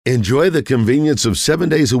Enjoy the convenience of 7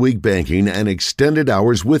 days a week banking and extended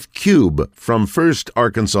hours with Cube from First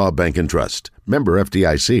Arkansas Bank and Trust. Member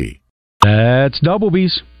FDIC. That's Double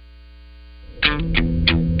B's.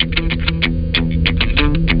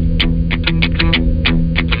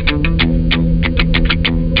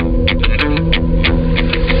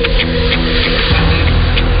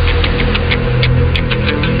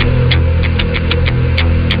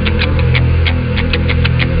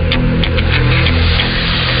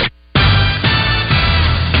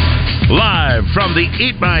 From the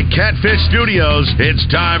Eat My Catfish studios, it's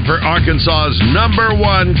time for Arkansas's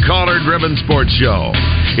 #1 caller-driven sports show.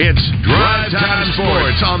 It's Drivetime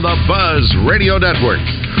Sports on the Buzz Radio Network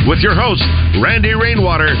with your hosts, Randy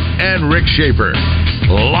Rainwater and Rick Shaeffer.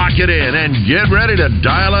 Lock it in and get ready to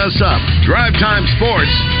dial us up. Drivetime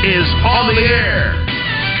Sports is on the air.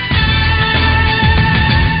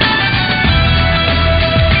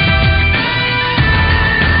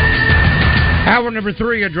 Hour number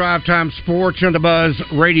 3 of Drive Time Sports on the Buzz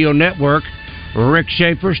Radio Network. Rick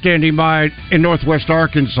Shaeffer standing by in Northwest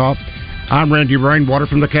Arkansas. I'm Randy Rainwater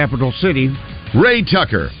from the capital city. Ray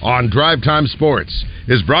Tucker on Drive Time Sports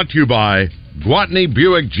is brought to you by Gwatney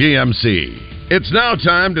Buick GMC. It's now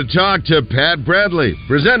time to talk to Pat Bradley,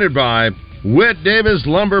 presented by Whit Davis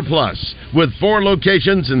Lumber Plus, with 4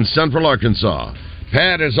 locations in Central Arkansas.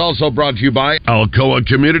 Pat is also brought to you by Alcoa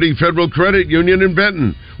Community Federal Credit Union in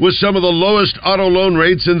Benton, with some of the lowest auto loan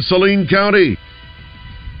rates in Saline County.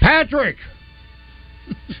 Patrick!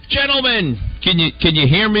 Gentlemen, can you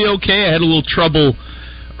hear me okay? I had a little trouble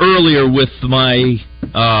earlier with my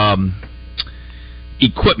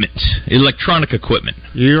equipment, electronic equipment.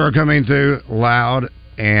 You are coming through loud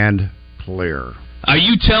and clear. Are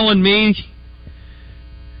you telling me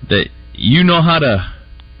that you know how to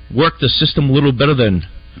work the system a little better than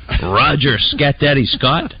Roger Scat Daddy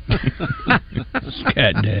Scott?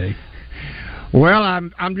 Scat Daddy. Well,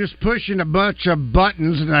 I'm just pushing a bunch of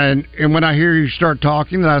buttons, and when I hear you start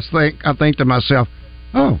talking, I think to myself,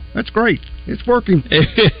 oh, that's great. It's working.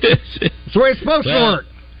 That's the way it's supposed to work.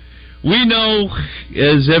 We know,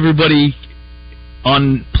 as everybody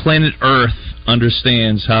on planet Earth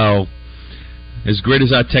understands, how as great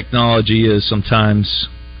as our technology is, sometimes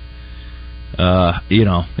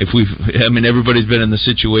everybody's been in the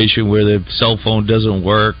situation where their cell phone doesn't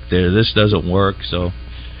work, this doesn't work, so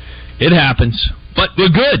it happens. But we're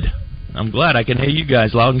good. I'm glad I can hear you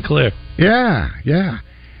guys loud and clear. Yeah.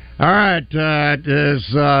 All right, does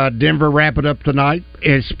Denver wrap it up tonight?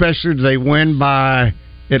 Especially if they win by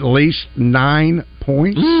at least 9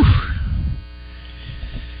 points? Oof.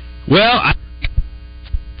 Well,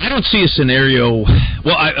 I don't see a scenario.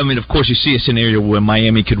 Well, I mean, of course, you see a scenario where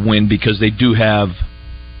Miami could win because they do have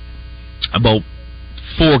about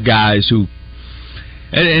 4 guys who,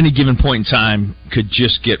 at any given point in time, could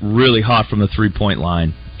just get really hot from the 3-point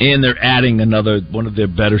line. And they're adding another one of their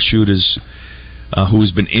better shooters who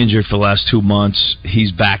has been injured for the last 2 months.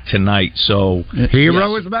 He's back tonight. So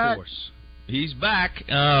Hero is back. He's back.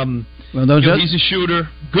 He's a shooter,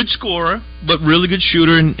 good scorer, but really good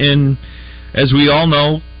shooter. And as we all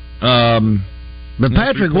know, but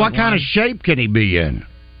Patrick, what kind of shape can he be in?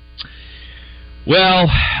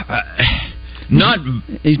 Well, not.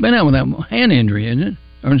 He's been out with that hand injury, isn't it?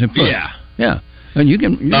 Or is it foot? Yeah. And you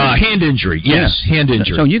can hand injury. Yes, hand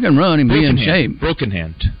injury. So you can run and be in shape. Broken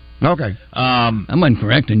hand. Okay. I wasn't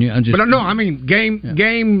correcting you. But no, I mean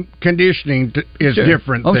game conditioning is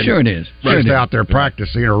different. Oh, sure it is. Just out there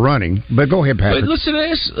practicing or running. But go ahead, Patrick. But listen to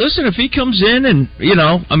this. Listen, if he comes in and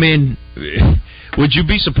would you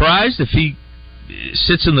be surprised if he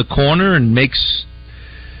sits in the corner and makes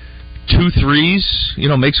 2 threes?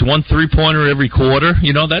 Makes 1 3-pointer every quarter.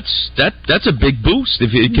 That's a big boost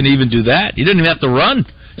if he can even do that. He didn't even have to run.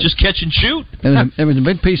 Just catch and shoot. There was a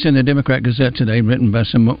big piece in the Democrat Gazette today, written by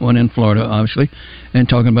someone in Florida, obviously, and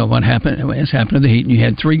talking about what happened to the Heat. And you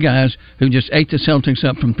had 3 guys who just ate the Celtics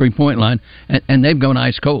up from 3-point line, and they've gone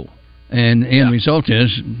ice cold. And the end result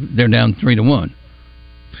is they're down 3-1.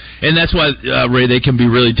 And that's why, Ray, they can be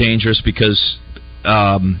really dangerous because,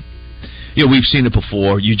 we've seen it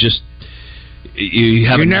before. You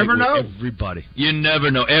never know. Everybody. You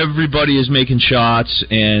never know. Everybody is making shots,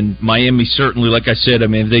 and Miami certainly, like I said,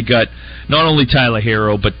 they got not only Tyler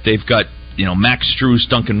Hero, but they've got Max Strus,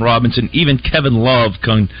 Duncan Robinson, even Kevin Love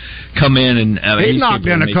can come in and he knocked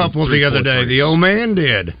in a couple the other day. The old man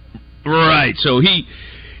did. Right. So he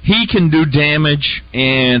can do damage,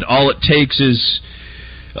 and all it takes is,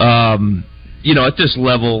 at this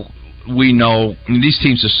level, we know these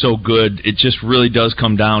teams are so good. It just really does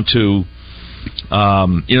come down to.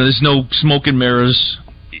 There's no smoke and mirrors.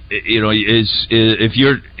 If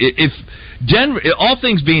Denver, all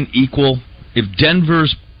things being equal, if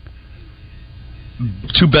Denver's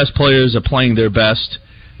two best players are playing their best,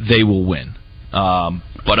 they will win.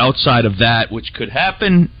 But outside of that, which could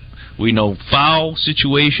happen, we know foul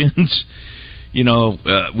situations.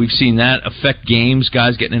 We've seen that affect games.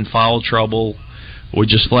 Guys getting in foul trouble or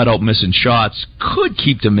just flat out missing shots could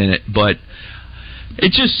keep them in it. But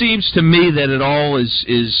it just seems to me that it all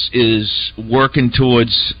is working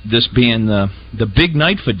towards this being the big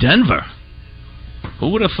night for Denver. Who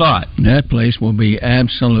would have thought? That place will be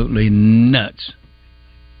absolutely nuts.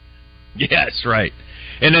 Yes, right.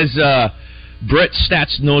 And as Brett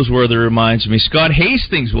Stats Noseworthy reminds me, Scott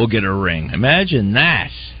Hastings will get a ring. Imagine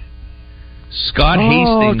that. Scott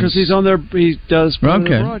Hastings. Because he's on there. He does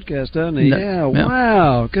broadcast, doesn't he? Yeah.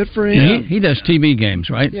 Wow. Good for him. Yeah, he does TV games,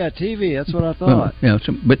 right? Yeah, TV. That's what I thought.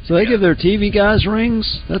 So they give their TV guys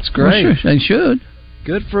rings. That's great. Well, sure, they should.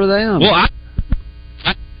 Good for them. Well,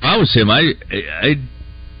 I was him. I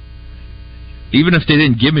even if they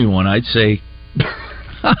didn't give me one, I'd say,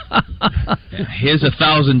 here's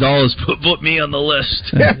 $1,000. Put me on the list.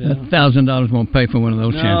 $1,000 won't pay for one of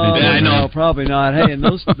those championships. I know. No, probably not. Hey, and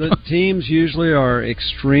the teams usually are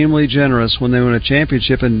extremely generous when they win a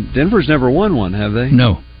championship, and Denver's never won one, have they?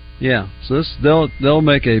 No. Yeah, so they'll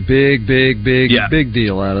make a big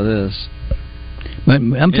deal out of this. But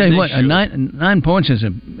I'm telling you what, 9 points is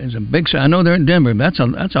a big. I know they're in Denver. But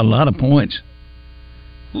that's a lot of points.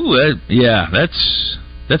 Ooh,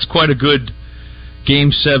 that's quite a good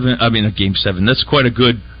Game 7. I mean, Game 7. That's quite a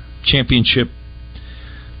good championship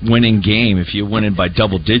winning game if you're winning by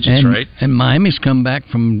double digits, right? And Miami's come back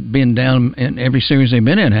from being down in every series they've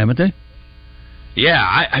been in, haven't they? Yeah,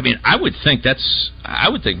 I would think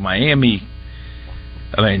Miami.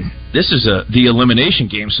 I mean, this is the elimination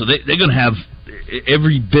game, so they're going to have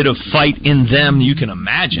every bit of fight in them you can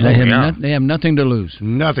imagine. They have nothing to lose.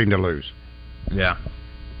 Nothing to lose. Yeah.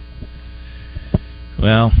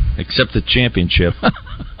 Well, except the championship.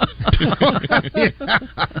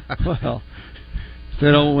 Well, if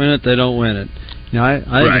they don't win it, they don't win it. Now, I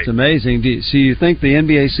think it's amazing. So you think the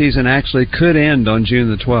NBA season actually could end on June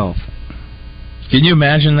the 12th? Can you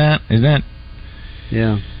imagine that? Is that?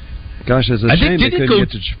 Yeah. Gosh, it's a shame they couldn't get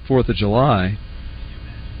to 4th of July.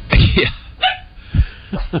 Yeah.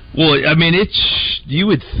 Well, I mean, you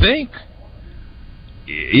would think.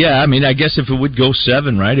 Yeah, I mean, I guess if it would go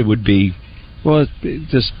 7, right, it would be. Well,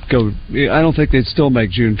 just go. I don't think they'd still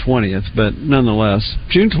make June 20th, but nonetheless,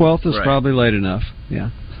 June 12th is probably late enough.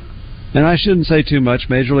 Yeah. And I shouldn't say too much.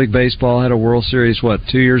 Major League Baseball had a World Series,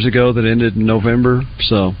 2 years ago that ended in November?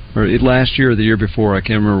 Or last year or the year before, I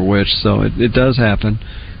can't remember which. So it does happen.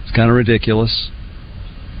 It's kind of ridiculous.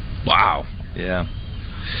 Wow. Yeah.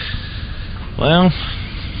 Well,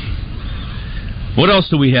 what else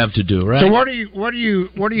do we have to do, right? So what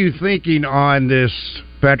are you thinking on this,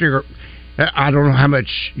 Patrick? I don't know how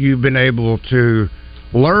much you've been able to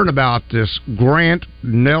learn about this Grant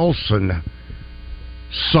Nelson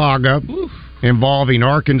saga involving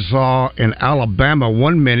Arkansas and Alabama.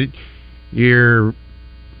 1 minute this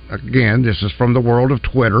is from the world of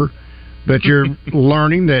Twitter, but you're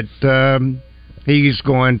learning that he's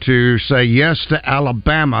going to say yes to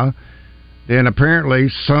Alabama. Then apparently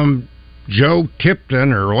some Joe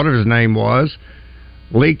Tipton, or whatever his name was,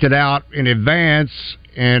 leaked it out in advance,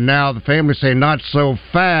 and now the family's saying not so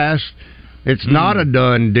fast. It's not a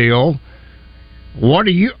done deal. Are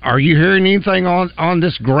you hearing anything on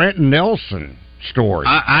this Grant Nelson story?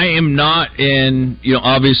 I am not, and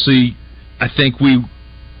obviously, I think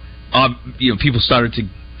people started to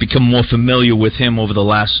become more familiar with him over the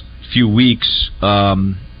last few weeks. I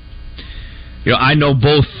know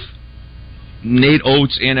both Nate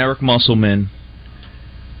Oates and Eric Musselman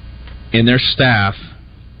and their staff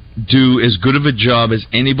do as good of a job as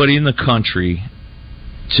anybody in the country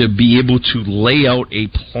to be able to lay out a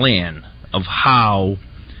plan of how,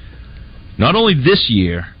 not only this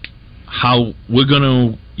year, how we're going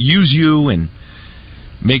to use you and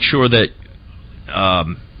make sure that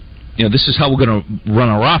this is how we're going to run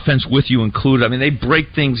our offense with you included. I mean, they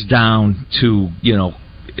break things down to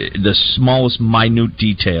the smallest minute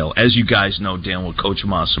detail, as you guys know, Dan, with Coach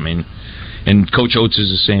Moss. I mean, and Coach Oates is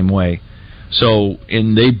the same way. So,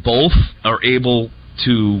 and they both are able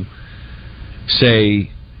to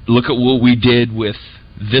say, look at what we did with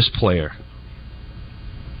this player.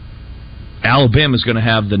 Alabama's going to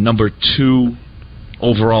have the number 2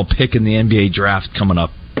 overall pick in the NBA draft coming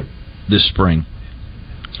up this spring.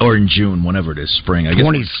 Or in June, whenever it is, spring. I guess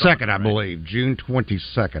 22nd, I believe. June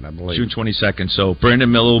 22nd, I believe. June 22nd. So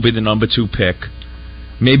Brandon Miller will be the number 2 pick.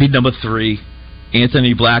 Maybe number 3.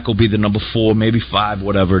 Anthony Black will be the number 4, maybe 5,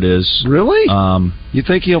 whatever it is. Really? You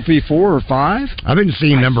think he'll be 4 or 5? I've been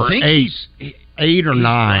seeing number 8 or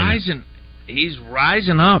 9. He's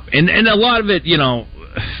rising up, and a lot of it, I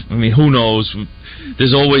mean, who knows?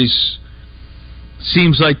 There's always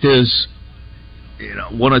seems like there's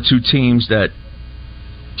 1 or 2 teams that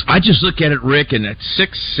I just look at it, Rick, and at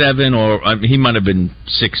 6'7", or I mean, he might have been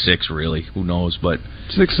 6'6", really. Who knows? But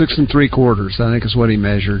 6'6 3/4", I think is what he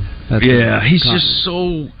measured. He's just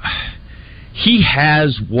so. He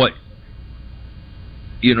has what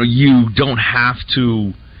you don't have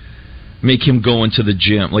to make him go into the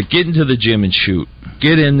gym. Like, get into the gym and shoot.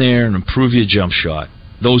 Get in there and improve your jump shot.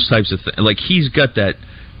 Those types of things. Like, he's got that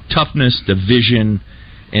toughness, the vision,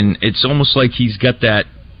 and it's almost like he's got that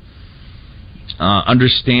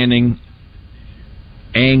understanding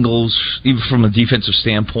angles, even from a defensive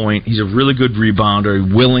standpoint. He's a really good rebounder,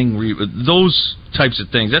 those types of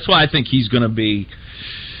things. That's why I think he's going to be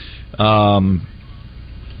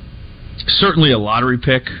certainly a lottery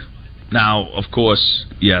pick. Now, of course,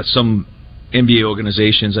 some NBA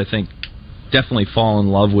organizations, I think, definitely fall in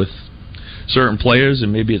love with certain players,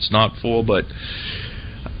 and maybe it's not full, but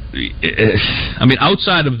I mean,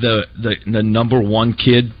 outside of the number 1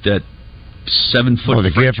 kid, that 7 foot.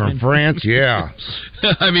 The kid from France, yeah.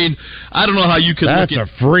 I mean, I don't know how you could. That's look at,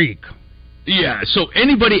 a freak. Yeah. So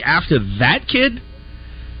anybody after that kid,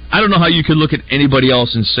 I don't know how you could look at anybody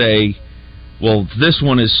else and say, well, this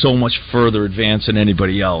one is so much further advanced than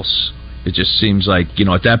anybody else. It just seems like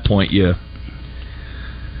at that point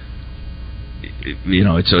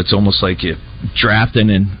it's almost like you're drafting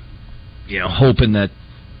and hoping that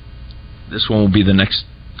this one will be the next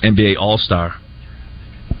NBA All-Star.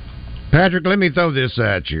 Patrick, let me throw this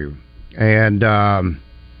at you. And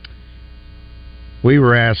we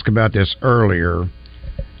were asked about this earlier.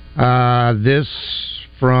 This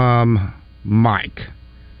from Mike.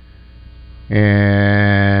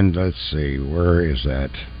 And let's see, where is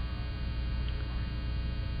that?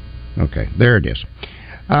 Okay, there it is.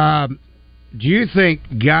 Do you think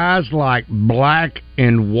guys like Black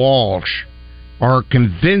and Walsh are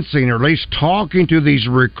convincing, or at least talking to these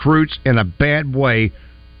recruits in a bad way,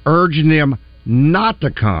 urging them not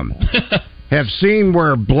to come? Have seen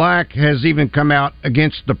where Black has even come out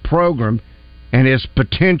against the program and his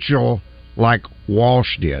potential like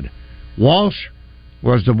Walsh did. Walsh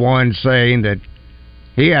was the one saying that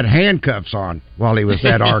he had handcuffs on while he was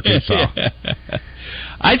at Arkansas.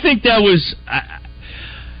 I think that was...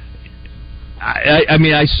 I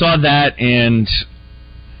mean, I saw that, and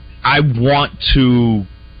I want to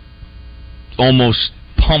almost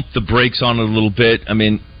pump the brakes on it a little bit. I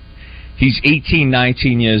mean, he's 18,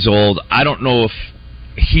 19 years old. I don't know if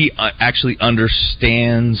he actually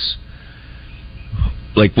understands,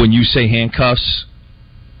 like, when you say handcuffs,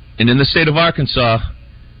 and in the state of Arkansas,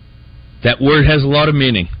 that word has a lot of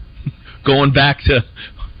meaning. Going back to,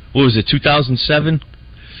 what was it, 2007?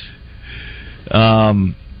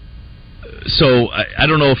 So I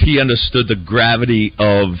don't know if he understood the gravity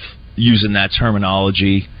of using that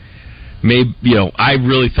terminology. Maybe, I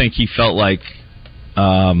really think he felt like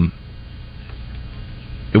it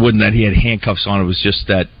wasn't that he had handcuffs on. It was just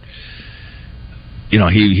that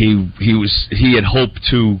he had hoped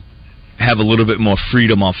to have a little bit more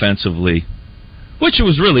freedom offensively, which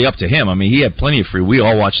was really up to him. I mean, he had plenty of free. We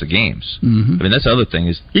all watched the games. Mm-hmm. I mean, that's the other thing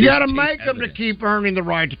is you got to make them to keep earning the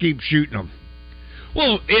right to keep shooting them.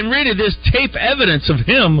 Well, and really, there's tape evidence of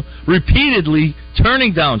him repeatedly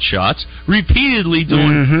turning down shots, repeatedly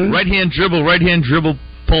doing right-hand dribble,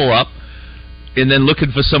 pull up, and then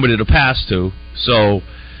looking for somebody to pass to. So,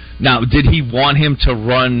 now, did he want him to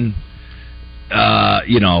run,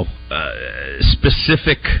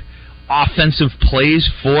 specific offensive plays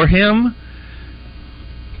for him?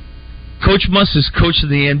 Coach Muss is coach of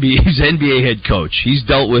the NBA. He's NBA head coach. He's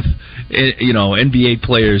dealt with, NBA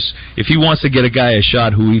players. If he wants to get a guy a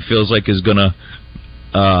shot who he feels like is going to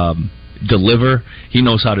deliver, he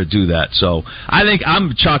knows how to do that. So I think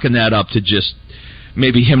I'm chalking that up to just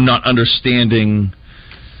maybe him not understanding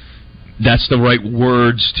that's the right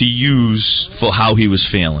words to use for how he was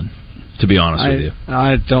feeling, to be honest with you.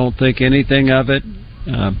 I don't think anything of it.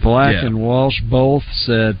 Black and Walsh both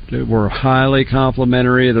said they were highly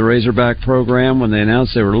complimentary of the Razorback program when they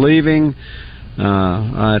announced they were leaving. That's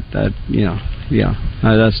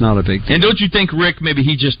not a big deal. And don't you think, Rick, maybe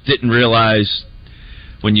he just didn't realize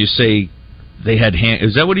when you say they had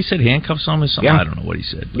is that what he said, handcuffs on him or something? Yeah. I don't know what he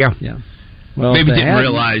said. Yeah. Well, maybe didn't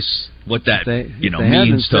realize what that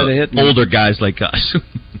means to older guys like us.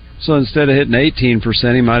 So instead of hitting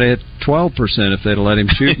 18%, he might have hit 12% if they'd have let him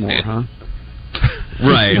shoot more, huh?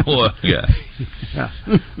 Right. Well, yeah.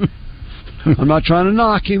 I'm not trying to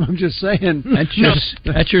knock him. I'm just saying. That's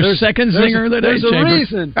your second zinger of the day, There's a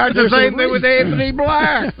reason. That's the same thing with Anthony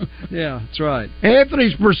Black. Yeah, that's right.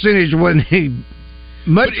 Anthony's percentage wasn't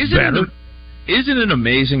much better. Isn't it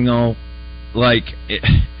amazing, though? Like,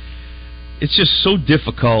 it's just so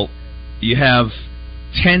difficult. You have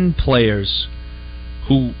 10 players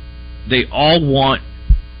who they all want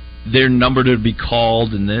their number to be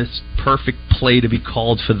called and this perfect play to be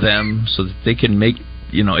called for them so that they can make,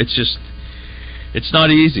 it's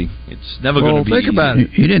not easy. It's never going to be easy. Think about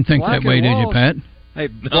it. You didn't think Black that way, did you, Pat? Hey,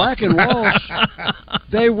 Black and Walsh,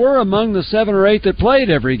 they were among the 7 or 8 that played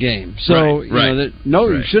every game. So, you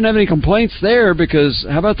shouldn't have any complaints there because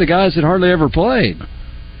how about the guys that hardly ever played?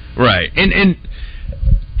 Right. And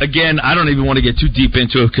again, I don't even want to get too deep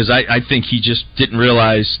into it because I think he just didn't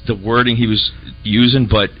realize the wording he was using,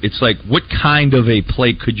 but it's like, what kind of a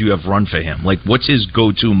play could you have run for him? Like, what's his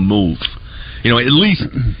go-to move? At least...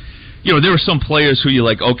 there were some players who you're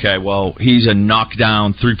like, okay, well, he's a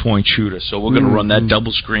knockdown 3-point shooter, so we're going to run that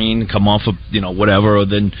double screen, come off of, whatever,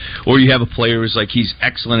 or you have a player who's like, he's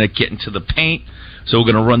excellent at getting to the paint, so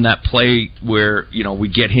we're going to run that play where, we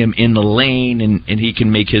get him in the lane and he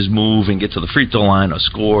can make his move and get to the free throw line or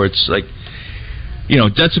score. It's like,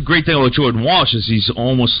 that's a great thing about Jordan Walsh is he's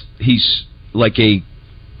like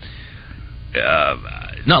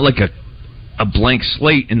not like a blank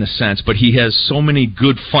slate in the sense, but he has so many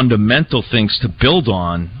good fundamental things to build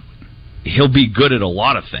on. He'll be good at a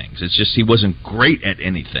lot of things. It's just he wasn't great at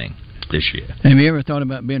anything this year. Have you ever thought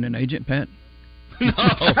about being an agent, Pat? No.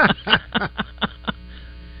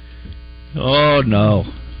 Oh, no.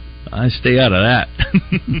 I stay out of that.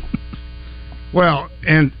 Well,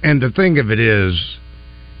 and the thing of it is,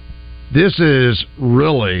 this is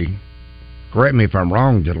really, correct me if I'm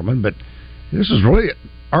wrong, gentlemen, but this is really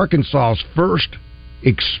Arkansas's first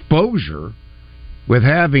exposure with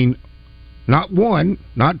having not 1,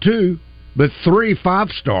 not 2, but 3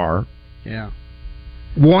 5-star,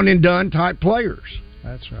 one-and-done type players.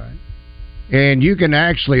 That's right. And you can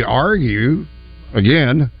actually argue,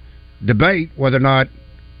 again, debate whether or not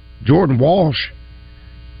Jordan Walsh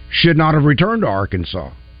should not have returned to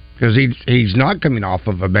Arkansas because he's not coming off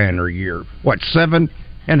of a banner year.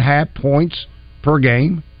 7.5 points per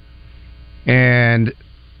game? And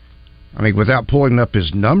I mean, without pulling up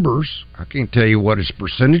his numbers, I can't tell you what his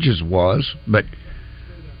percentages was, but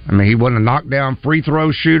I mean, he wasn't a knockdown free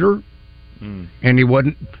throw shooter, and he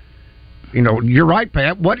wasn't. You're right,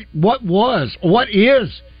 Pat. What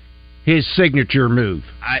is his signature move?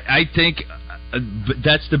 I think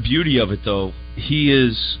that's the beauty of it, though. He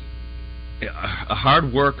is a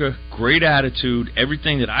hard worker, great attitude,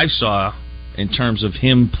 everything that I saw in terms of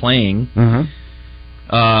him playing.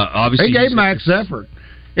 Obviously, he gave max effort.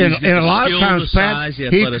 And a lot of times, Pat,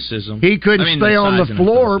 he couldn't stay on the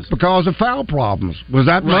floor because of foul problems. Was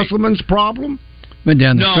that Musselman's problem? But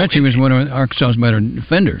down the stretch, he was one of Arkansas's better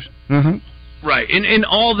defenders. Right, and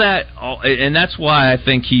all that, and that's why I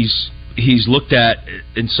think he's looked at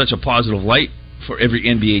in such a positive light for every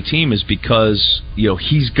NBA team is because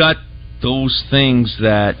he's got those things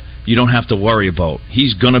that you don't have to worry about.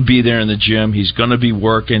 He's going to be there in the gym. He's going to be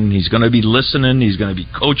working. He's going to be listening. He's going to be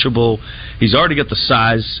coachable. He's already got the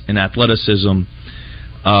size and athleticism,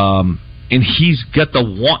 and he's got the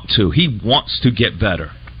want to. He wants to get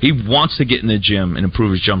better. He wants to get in the gym and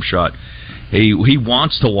improve his jump shot. He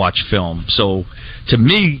wants to watch film. So, to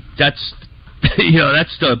me, that's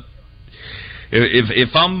that's the.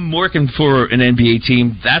 If I'm working for an NBA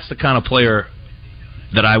team, that's the kind of player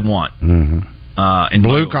that I want. In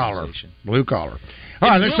blue collar. All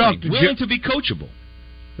right, let's talk to willing to be coachable.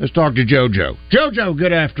 Let's talk to JoJo. JoJo,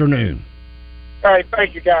 good afternoon. Hey,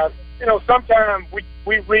 thank you, guys. Sometimes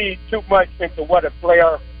we read too much into what a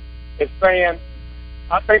player is saying.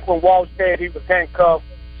 I think when Walsh said he was handcuffed,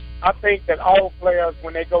 I think that all players,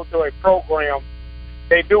 when they go through a program,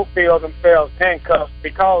 they do feel themselves handcuffed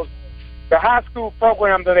because the high school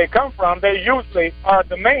program that they come from, they usually are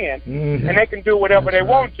the man, and they can do whatever they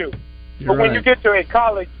want to. But when you get to a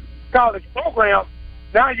college program,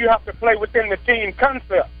 now you have to play within the team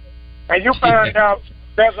concept, and you find out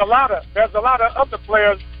there's a lot of other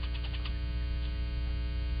players.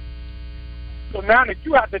 So now that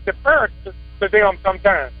you have to defer to them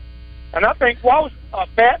sometimes, and I think Walsh,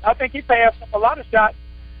 Pat, I think he passed up a lot of shots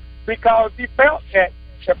because he felt that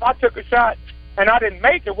if I took a shot and I didn't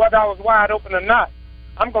make it, whether I was wide open or not,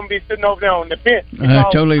 I'm going to be sitting over there on the bench. I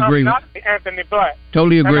totally agree. I'm not the Anthony Black.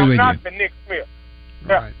 Totally agree with you. I'm not the Nick Smith.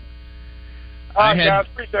 Yeah. Right. All right, guys,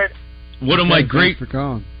 appreciate it. One of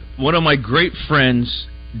my great friends,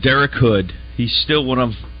 Derek Hood. He's still one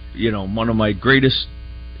of my greatest.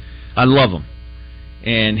 I love him,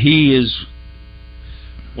 and he is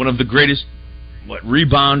one of the greatest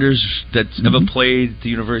rebounders that's ever played at the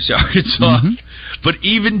University of Arkansas. But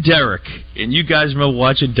even Derek, and you guys remember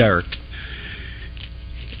watching Derek.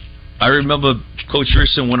 I remember Coach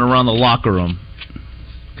Richardson went around the locker room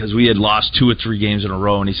because we had lost 2 or 3 games in a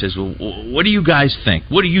row, and he says, "Well, what do you guys think?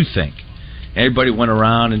 What do you think?" Everybody went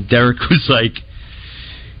around, and Derek was like,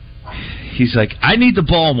 he's like, "I need the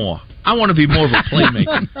ball more. I want to be more of a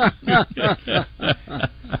playmaker."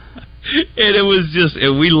 And it was just,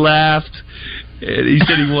 and we laughed. And he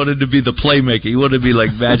said he wanted to be the playmaker. He wanted to be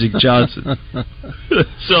like Magic Johnson.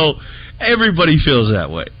 So everybody feels that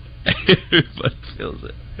way. Everybody feels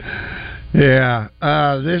it. Yeah.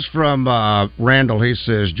 This from Randall. He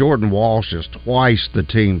says, Jordan Walsh is twice the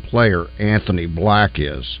team player Anthony Black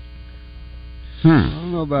is. I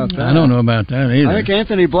don't know about that. I don't know about that either. I think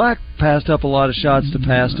Anthony Black passed up a lot of shots to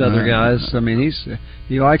pass to other guys. I mean,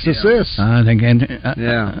 he likes assists. I think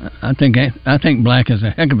Black is a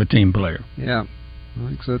heck of a team player. Yeah, I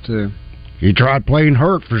think so too. He tried playing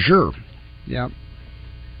hurt for sure. Yeah.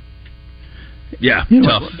 Yeah,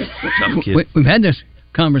 tough kid. We've had this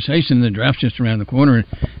conversation. The draft's just around the corner,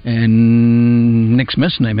 and Nick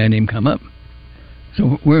Smith's name hadn't even come up.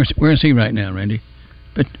 So where is he right now, Randy?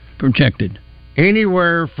 But projected.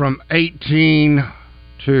 Anywhere from 18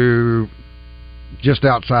 to just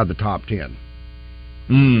outside the top 10.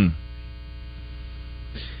 And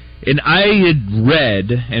I had read,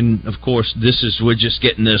 and of course, we're just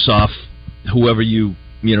getting this off whoever you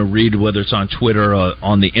read, whether it's on Twitter or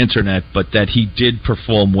on the internet, but that he did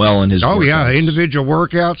perform well in his workouts. Yeah, individual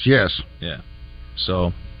workouts, yes. Yeah.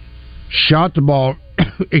 So. Shot the ball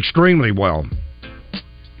extremely well.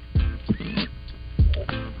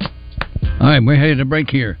 All right, we're headed to break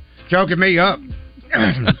here. Choking me up.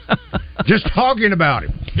 Just talking about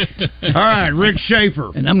him. All right, Rick Shaeffer.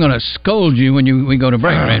 And I'm going to scold you when we go to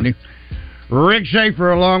break, Randy. Rick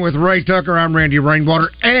Shaeffer along with Ray Tucker. I'm Randy Rainwater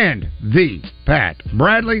and the Pat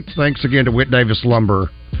Bradley. Thanks again to Whit Davis Lumber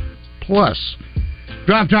Plus.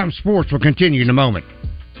 Drive Time Sports will continue in a moment.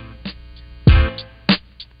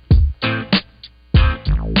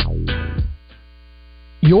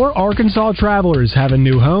 Your Arkansas Travelers have a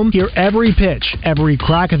new home. Hear every pitch, every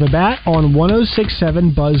crack of the bat on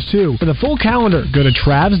 106.7 Buzz 2. For the full calendar, go to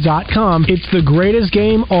Travs.com. It's the greatest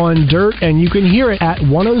game on dirt, and you can hear it at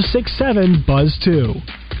 106.7 Buzz 2.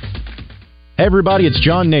 Hey everybody, it's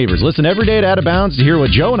John Neighbors. Listen every day at Out of Bounds to hear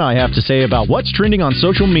what Joe and I have to say about what's trending on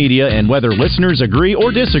social media and whether listeners agree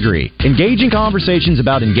or disagree. Engaging conversations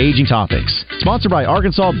about engaging topics. Sponsored by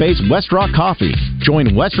Arkansas-based West Rock Coffee.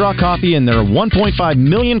 Join West Rock Coffee and their 1.5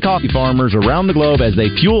 million coffee farmers around the globe as they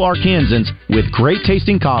fuel Arkansans with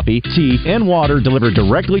great-tasting coffee, tea, and water delivered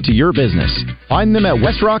directly to your business. Find them at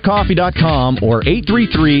westrockcoffee.com or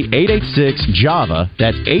 833-886-JAVA.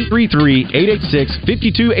 That's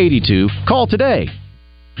 833-886-5282. Call today.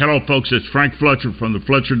 Hello, folks. It's Frank Fletcher from the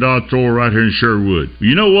Fletcher Dodge store right here in Sherwood.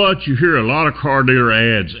 You know what? You hear a lot of car dealer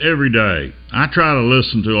ads every day. I try to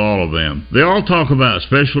listen to all of them. They all talk about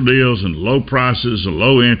special deals and low prices and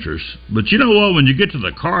low interest. But you know what? When you get to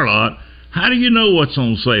the car lot, how do you know what's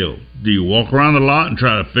on sale? Do you walk around the lot and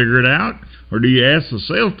try to figure it out? Or do you ask the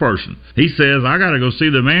salesperson? He says, I got to go see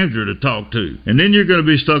the manager to talk to. And then you're going to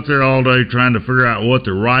be stuck there all day trying to figure out what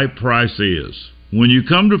the right price is. When you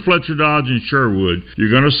come to Fletcher Dodge in Sherwood,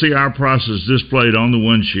 you're going to see our prices displayed on the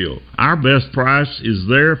windshield. Our best price is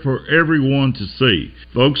there for everyone to see.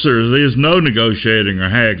 Folks, there is no negotiating or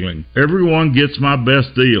haggling. Everyone gets my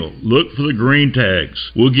best deal. Look for the green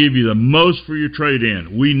tags. We'll give you the most for your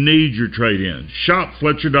trade-in. We need your trade-in. Shop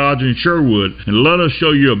Fletcher Dodge in Sherwood and let us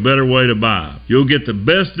show you a better way to buy. You'll get the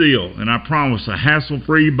best deal, and I promise a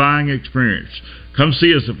hassle-free buying experience. Come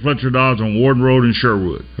see us at Fletcher Dodge on Warden Road in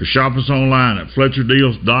Sherwood, or shop us online at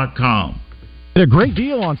FletcherDeals.com. Get a great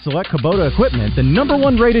deal on select Kubota equipment, the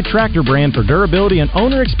 #1 rated tractor brand for durability and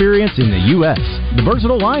owner experience in the U.S. The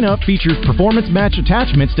versatile lineup features performance match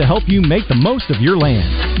attachments to help you make the most of your land.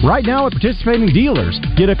 Right now at participating dealers,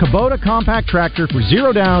 get a Kubota compact tractor for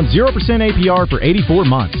 0 down, 0% APR for 84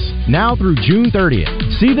 months. Now through June 30th.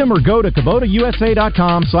 See them or go to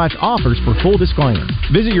KubotaUSA.com/offers for full disclaimer.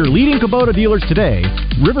 Visit your leading Kubota dealers today.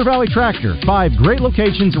 River Valley Tractor, 5 great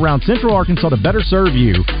locations around Central Arkansas to better serve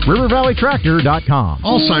you. RiverValleyTractor.com.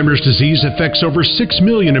 Alzheimer's disease affects over 6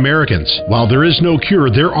 million Americans. While there is no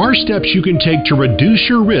cure, there are steps you can take to reduce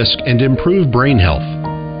your risk and improve brain health.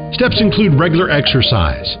 Steps include regular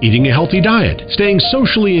exercise, eating a healthy diet, staying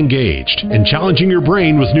socially engaged, and challenging your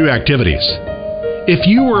brain with new activities. If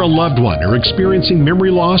you or a loved one are experiencing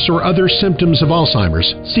memory loss or other symptoms of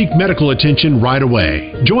Alzheimer's, seek medical attention right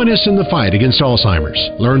away. Join us in the fight against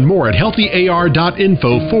Alzheimer's. Learn more at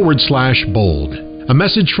healthyar.info/bold. A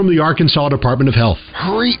message from the Arkansas Department of Health.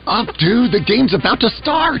 Hurry up, dude. The game's about to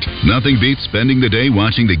start. Nothing beats spending the day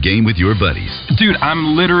watching the game with your buddies. Dude,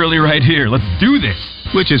 I'm literally right here. Let's do this.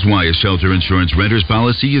 Which is why a shelter insurance renter's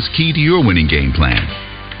policy is key to your winning game plan.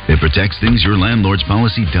 It protects things your landlord's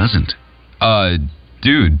policy doesn't.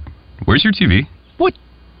 Dude, where's your TV? What?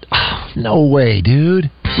 Oh, no way,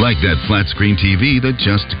 dude. Like that flat screen TV that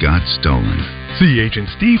just got stolen. See Agent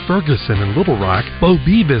Steve Ferguson in Little Rock, Bo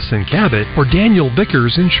Beavis in Cabot, or Daniel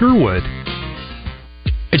Vickers in Sherwood.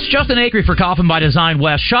 It's Justin Acree for Coffin by Design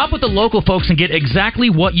West. Shop with the local folks and get exactly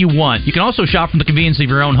what you want. You can also shop from the convenience of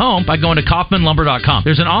your own home by going to kaufmanlumber.com.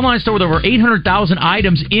 There's an online store with over 800,000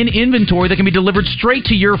 items in inventory that can be delivered straight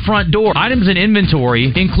to your front door. Items in inventory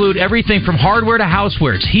include everything from hardware to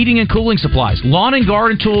housewares, heating and cooling supplies, lawn and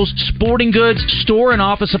garden tools, sporting goods, store and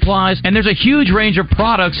office supplies, and there's a huge range of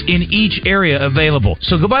products in each area available.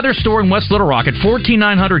 So go by their store in West Little Rock at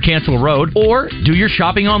 14900 Cantrell Road or do your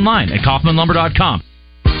shopping online at kaufmanlumber.com.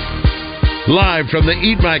 Live from the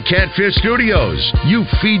Eat My Catfish studios, you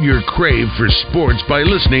feed your crave for sports by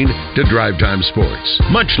listening to Drivetime Sports.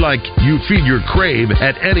 Much like you feed your crave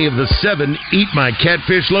at any of the 7 Eat My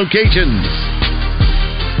Catfish locations.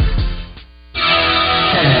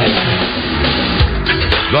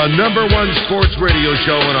 The #1 sports radio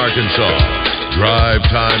show in Arkansas.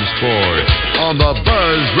 Drivetime Sports on the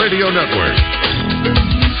Buzz Radio Network.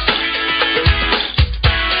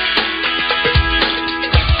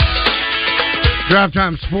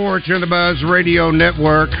 Drivetime Sports on the Buzz Radio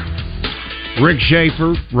Network. Rick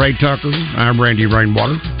Shaeffer, Ray Tucker. I'm Randy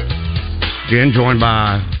Rainwater. Again, joined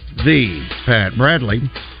by the Pat Bradley.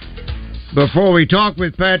 Before we talk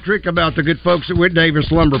with Patrick about the good folks at Whit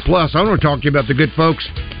Davis Lumber Plus, I want to talk to you about the good folks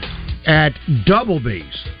at Double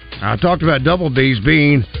B's. I talked about Double B's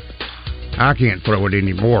being, I can't throw it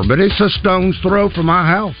anymore, but it's a stone's throw from my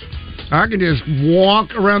house. I can just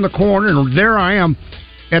walk around the corner and there I am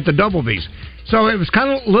at the Double B's. So it was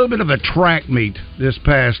kind of a little bit of a track meet this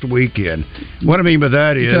past weekend. What I mean by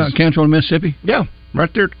that is... Cantrell, Mississippi? Yeah, right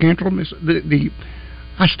there at Cantrell, Mississippi.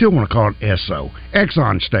 I still want to call it SO,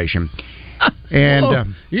 Exxon Station.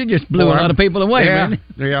 And you just blew a lot of people away, man.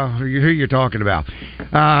 Yeah, who you're talking about.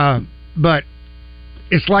 But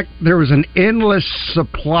it's like there was an endless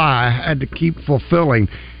supply I had to keep fulfilling,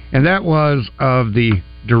 and that was of the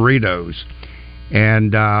Doritos.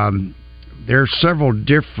 And there's several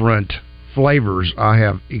different flavors I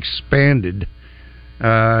have expanded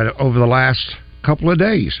over the last couple of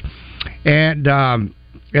days. And as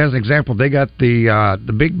an example, they got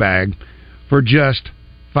the big bag for just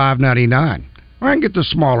 $5.99. Or I can get the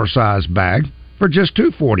smaller size bag for just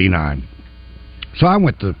 $2.49. So I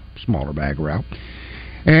went the smaller bag route.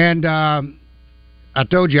 And I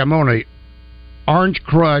told you I'm on a Orange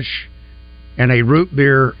Crush and a root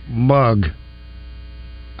beer mug.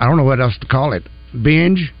 I don't know what else to call it.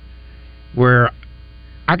 Binge, where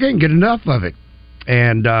I can't get enough of it.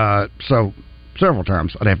 And so several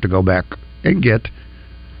times I'd have to go back and get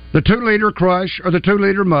the 2-liter Crush or the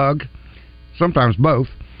 2-liter mug, sometimes both,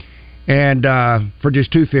 and for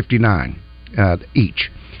just $2.59 each.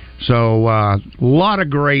 So a lot of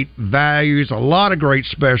great values, a lot of great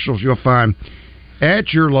specials you'll find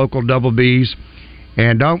at your local Double B's.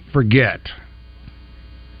 And don't forget,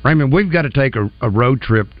 Raymond, we've got to take a road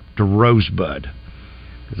trip to Rosebud.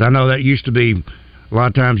 Because I know that used to be, a lot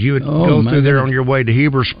of times you would go through there on your way to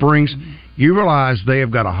Heber Springs. You realize they have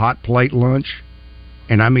got a hot plate lunch.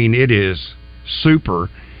 And I mean, it is super.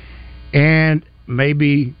 And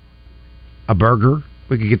maybe a burger.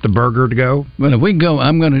 We could get the burger to go. Well, if we go,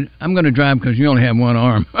 I'm gonna drive because you only have one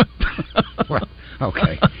arm. Well,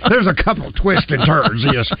 okay. There's a couple of twists and turns.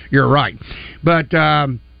 Yes, you're right. But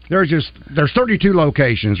there's 32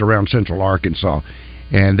 locations around Central Arkansas.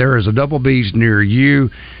 And there is a Double B's near you.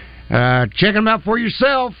 Check them out for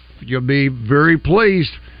yourself. You'll be very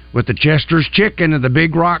pleased with the Chester's Chicken and the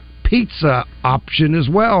Big Rock Pizza option as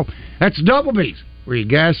well. That's Double B's, where you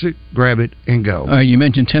gas it, grab it, and go. You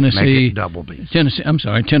mentioned Tennessee. Make it Double B's.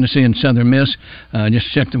 Tennessee and Southern Miss.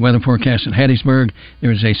 Just checked the weather forecast in Hattiesburg.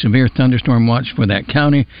 There is a severe thunderstorm watch for that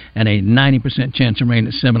county and a 90% chance of rain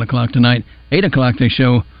at 7 o'clock tonight. 8 o'clock they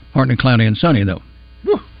show partly cloudy and sunny, though.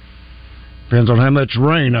 Whew. Depends on how much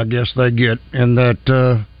rain, I guess, they get in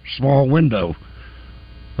that small window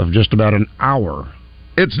of just about an hour.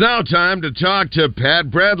 It's now time to talk to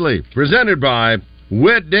Pat Bradley, presented by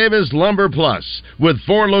Whit Davis Lumber Plus, with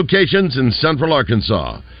 4 locations in Central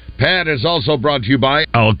Arkansas. Pat is also brought to you by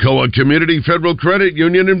Alcoa Community Federal Credit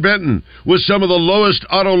Union in Benton, with some of the lowest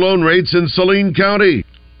auto loan rates in Saline County.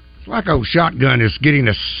 It's like old Shotgun is getting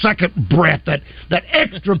a second breath, that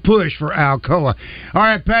extra push for Alcoa. All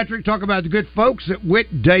right, Patrick, talk about the good folks at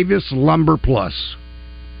Whit Davis Lumber Plus.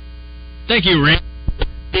 Thank you, Randy.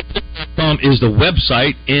 Is the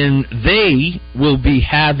website, and they will be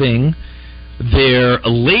having their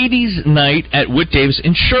ladies' night at Whit Davis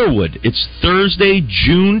in Sherwood. It's Thursday,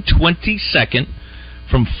 June 22nd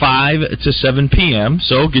from 5 to 7 p.m.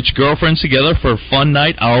 So get your girlfriends together for a fun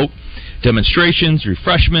night out. Demonstrations,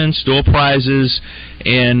 refreshments, door prizes,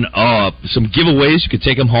 and some giveaways. You could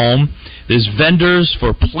take them home. There's vendors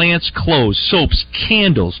for plants, clothes, soaps,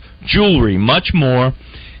 candles, jewelry, much more.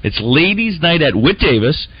 It's Ladies' Night at Whit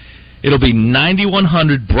Davis. It'll be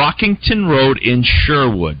 9100 Brockington Road in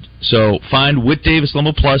Sherwood. So find Whit Davis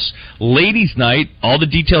Lumber Plus Ladies' Night. All the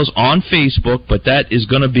details on Facebook, but that is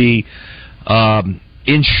going to be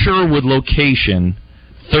in Sherwood location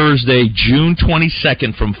Thursday, June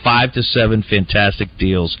 22nd from 5 to 7. Fantastic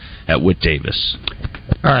deals at Whit Davis.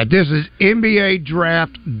 All right, this is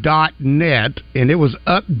NBADraft.net, and it was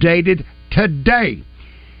updated today.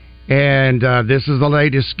 And this is the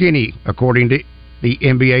latest skinny, according to the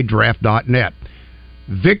NBADraft.net.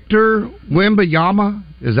 Victor Wembanyama,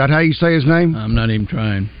 is that how you say his name? I'm not even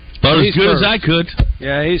trying. About as good as I could.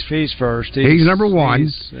 Yeah, he's first. He's number one.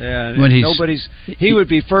 He would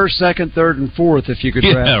be first, second, third, and fourth if you could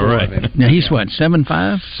draft him. Now he's what,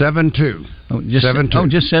 7'5"? 7'2". Oh, just 7'2". Oh,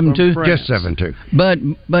 just 7'2". Just 7'2".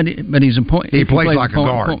 But he's a point. He plays like a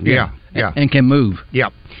guard. Yeah, and can move.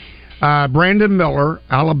 Yep. Brandon Miller,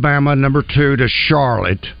 Alabama, number 2 to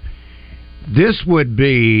Charlotte. This would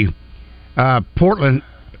be Portland.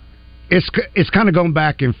 It's kind of going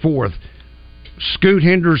back and forth. Scoot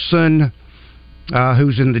Henderson,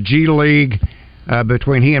 who's in the G League,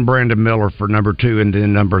 between he and Brandon Miller for number 2 and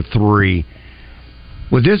then number 3.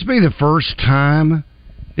 Would this be the first time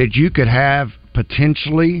that you could have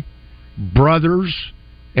potentially brothers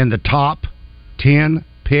in the top 10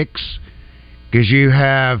 picks? Because you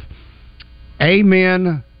have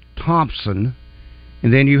Amen Thompson,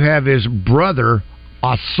 and then you have his brother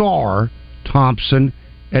Asar Thompson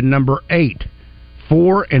at number 8.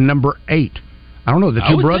 4 and number 8. I don't know, the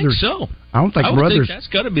two brothers. Think so. I don't think I would brothers. think that's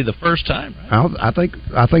got to be the first time, right? I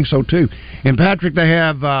think so too. And Patrick, they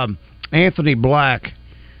have Anthony Black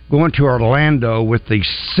going to Orlando with the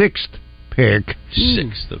 6th pick.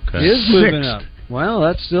 6th, okay. He is moving up. Well,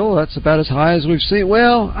 that's about as high as we've seen.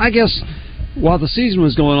 Well, I guess while the season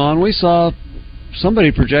was going on, we saw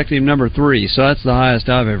somebody projected him number 3, so that's the highest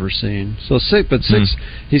I've ever seen. So 6, but 6.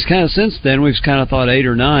 He's kind of since then we've kind of thought 8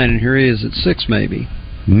 or 9, and here he is at 6 maybe.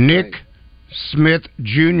 Nick Smith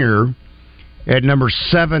Jr. at number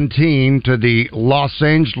 17 to the Los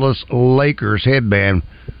Angeles Lakers headband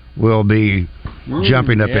will be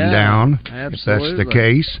jumping up and down. Absolutely. If that's the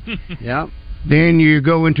case. Yeah. Then you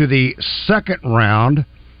go into the second round,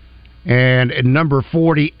 and at number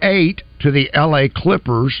 48 to the LA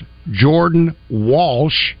Clippers, Jordan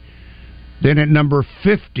Walsh. Then at number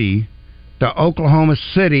 50 to Oklahoma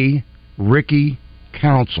City, Ricky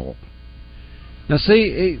Council. Now,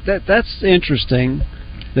 see, that's interesting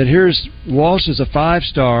that here's Walsh is a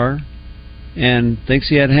 5-star and thinks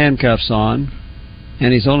he had handcuffs on,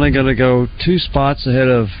 and he's only going to go 2 spots ahead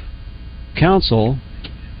of Council,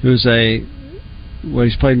 who's he's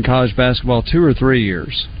played in college basketball 2 or 3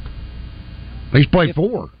 years. He's played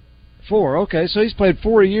 4. 4, okay, so he's played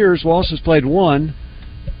 4 years. Walsh has played 1,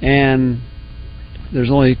 and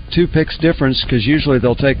there's only 2 picks difference because usually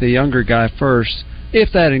they'll take the younger guy first.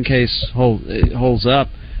 If that in case holds up.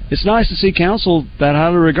 It's nice to see Council that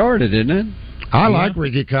highly regarded, isn't it? I like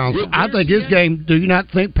Ricky Council. I think his game, do you not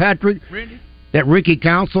think, Patrick, that Ricky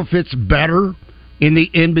Council fits better in the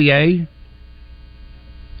NBA?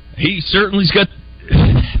 He certainly's got,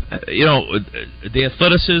 the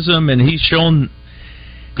athleticism, and he's shown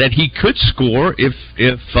that he could score if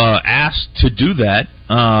asked to do that.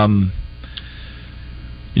 I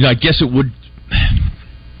guess it would...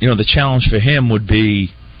 the challenge for him would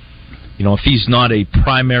be, if he's not a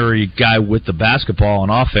primary guy with the basketball on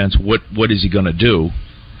offense, what is he going to do?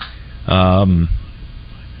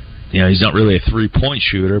 He's not really a 3-point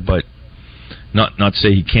shooter, but not to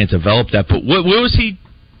say he can't develop that. But what was he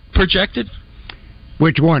projected?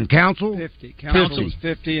 Which one? Council? 50. Council was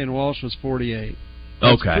 50, and Walsh was 48.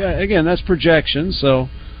 Okay. Again, that's projection, so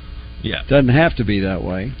it doesn't have to be that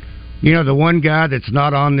way. The one guy that's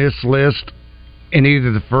not on this list in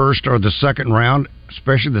either the first or the second round,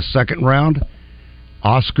 especially the second round,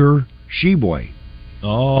 Oscar Tshiebwe.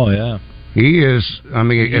 Oh, yeah. He is,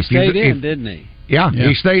 he stayed in, didn't he? Yeah,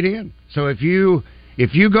 he stayed in. So if you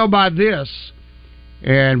go by this,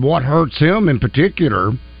 and what hurts him in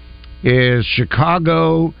particular is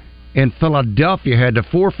Chicago and Philadelphia had to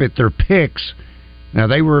forfeit their picks. Now,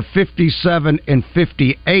 they were 57 and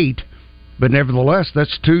 58, but nevertheless,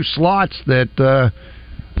 that's 2 slots that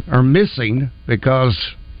are missing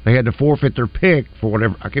because they had to forfeit their pick for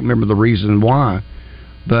whatever. I can't remember the reason why,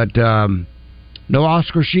 but no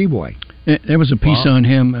Oscar Tshiebwe. There was a piece on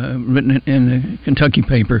him written in the Kentucky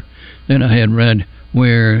paper that I had read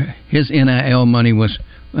where his NIL money was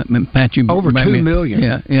over $2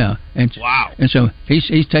 million. Yeah. And, wow. And so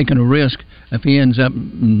he's taking a risk if he ends up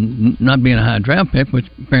not being a high draft pick, which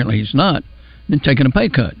apparently he's not, then taking a pay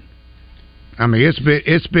cut. I mean,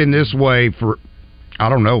 it's been this way for, I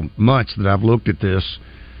don't know, months that I've looked at this,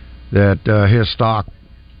 that his stock,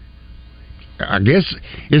 I guess,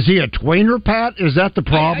 is he a tweener, Pat? Is that the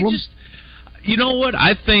problem? You know what?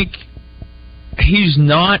 I think he's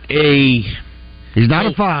not a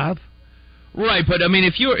 5. Right, but I mean,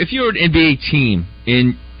 if you're an NBA team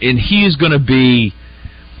and he is going to be,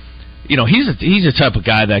 he's a type of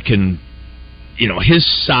guy that can,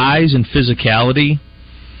 his size and physicality.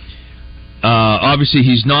 Obviously,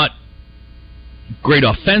 he's not great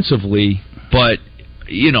offensively, but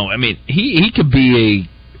I mean, he could be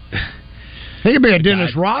a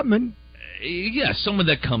Dennis Rodman. Yeah, someone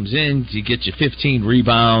that comes in to get you 15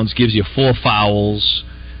 rebounds, gives you 4 fouls.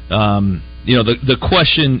 The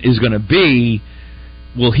question is going to be,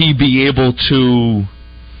 will he be able to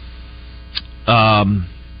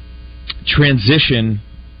transition?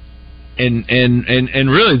 And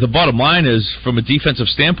really, the bottom line is, from a defensive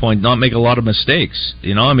standpoint, not make a lot of mistakes.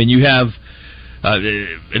 I mean, you have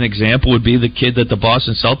an example would be the kid that the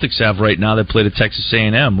Boston Celtics have right now that played at Texas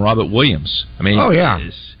A&M, Robert Williams. I mean,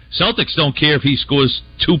 Celtics don't care if he scores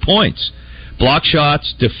 2 points. Block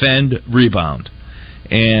shots, defend, rebound.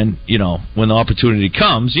 And, when the opportunity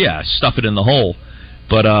comes, stuff it in the hole.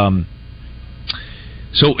 But,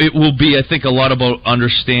 so it will be, I think, a lot about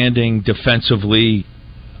understanding defensively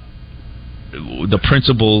the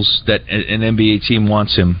principles that an NBA team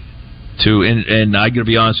wants him to. And I got to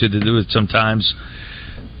be honest with you, there was sometimes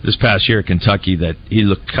this past year at Kentucky that he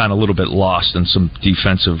looked kind of a little bit lost in some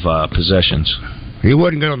defensive possessions. He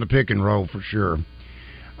wasn't good on the pick and roll for sure.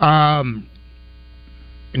 An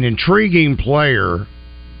intriguing player,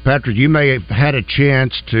 Patrick. You may have had a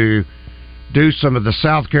chance to do some of the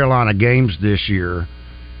South Carolina games this year.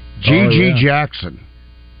 G.G. Jackson.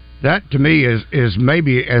 That to me is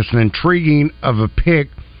maybe as an intriguing of a pick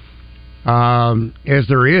as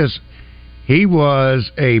there is. He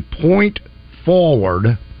was a point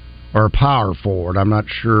forward or power forward. I'm not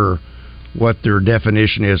sure what their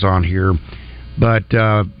definition is on here. But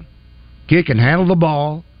he can handle the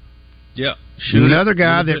ball. Yeah. Another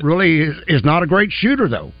guy that really is not a great shooter,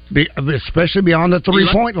 though, especially beyond the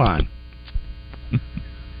three-point line.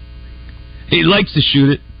 He likes to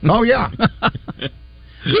shoot it. Oh, yeah.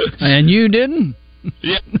 And you didn't?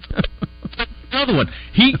 Yeah. Another one.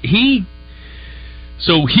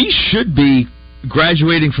 So he should be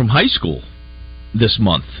graduating from high school this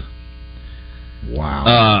month.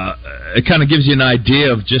 Wow. It kind of gives you an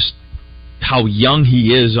idea of just how young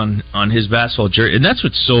he is on his basketball journey. And that's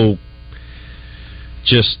what's so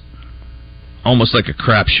just almost like a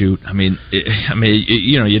crapshoot. I mean,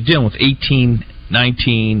 you're dealing with 18,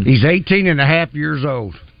 19. He's 18 and a half years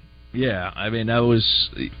old. Yeah, I mean, that was,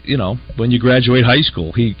 when you graduate high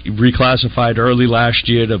school. He reclassified early last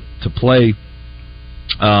year to play.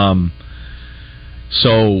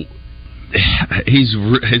 So he's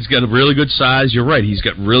got a really good size. You're right. He's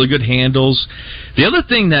got really good handles. The other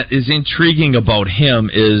thing that is intriguing about him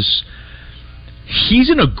is he's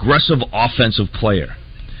an aggressive offensive player.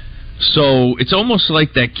 So it's almost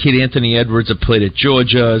like that kid Anthony Edwards that played at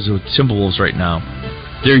Georgia is with Timberwolves right now.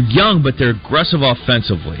 They're young, but they're aggressive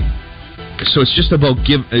offensively. So it's just about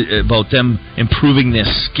them improving their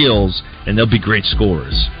skills, and they'll be great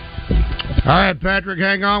scorers. All right, Patrick,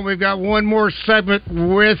 hang on. We've got one more segment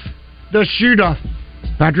with the shooter.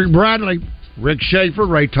 Patrick Bradley, Rick Shaeffer,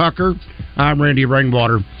 Ray Tucker. I'm Randy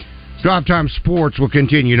Rainwater. Drivetime Sports will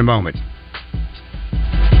continue in a moment.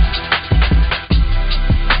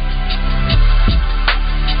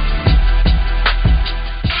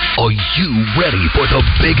 Are you ready for the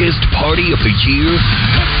biggest party of the year?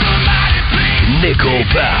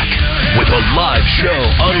 Nickelback with a live show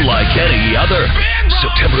unlike any other.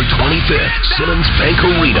 September 25th, Simmons Bank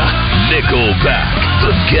Arena. Nickelback,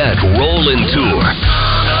 the Get Rollin' Tour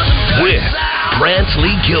with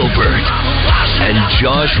Brantley Gilbert and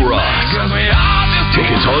Josh Ross.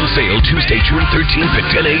 Tickets on sale Tuesday, June 13th at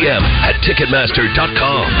 10 a.m. at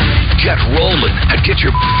Ticketmaster.com. Get rollin' and get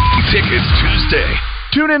your tickets Tuesday.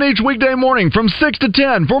 Tune in each weekday morning from 6 to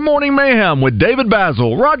 10 for Morning Mayhem with David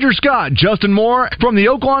Basil, Roger Scott, Justin Moore from the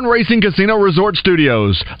Oaklawn Racing Casino Resort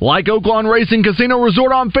Studios. Like Oaklawn Racing Casino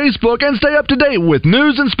Resort on Facebook and stay up to date with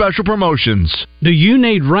news and special promotions. Do you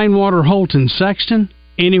need Rainwater, Holt, and Sexton?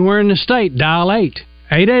 Anywhere in the state, dial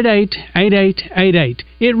 888-8888.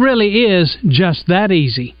 It really is just that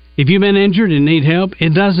easy. If you've been injured and need help,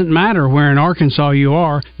 it doesn't matter where in Arkansas you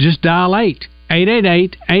are. Just dial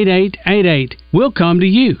 888-8888. We'll come to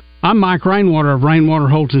you. I'm Mike Rainwater of Rainwater,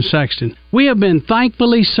 Holt, and Sexton. We have been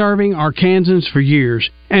thankfully serving Arkansans for years,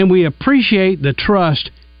 and we appreciate the trust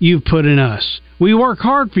you've put in us. We work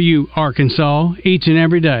hard for you, Arkansas, each and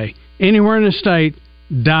every day. Anywhere in the state,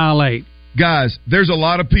 dial 8. Guys, there's a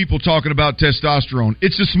lot of people talking about testosterone.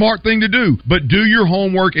 It's a smart thing to do, but do your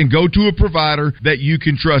homework and go to a provider that you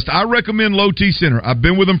can trust. I recommend Low T Center. I've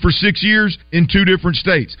been with them for 6 years in 2 different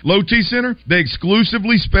states. Low T Center, they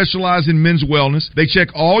exclusively specialize in men's wellness. They check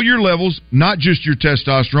all your levels, not just your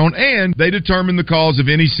testosterone, and they determine the cause of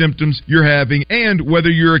any symptoms you're having and whether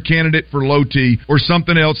you're a candidate for low T or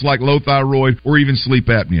something else like low thyroid or even sleep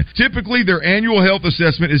apnea. Typically, their annual health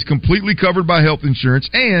assessment is completely covered by health insurance,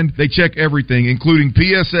 and they check everything, including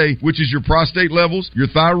PSA, which is your prostate levels, your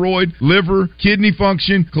thyroid, liver, kidney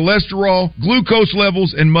function, cholesterol, glucose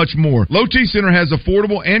levels, and much more. Low T Center has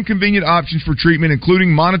affordable and convenient options for treatment,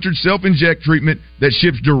 including monitored self-inject treatment that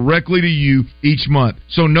ships directly to you each month.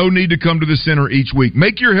 So no need to come to the center each week.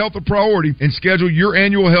 Make your health a priority and schedule your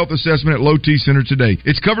annual health assessment at Low T Center today.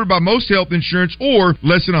 It's covered by most health insurance or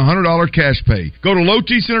less than $100 cash pay. Go to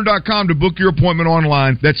lowtcenter.com to book your appointment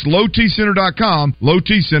online. That's lowtcenter.com. Low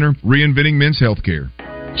T Center, reinventing men's healthcare.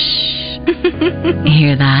 Shh.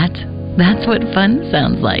 Hear that? That's what fun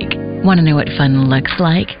sounds like. Want to know what fun looks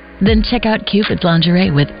like? Then check out Cupid's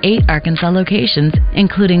Lingerie with 8 Arkansas locations,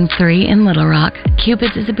 including 3 in Little Rock.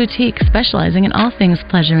 Cupid's is a boutique specializing in all things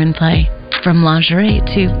pleasure and play. From lingerie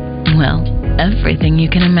to, well, everything you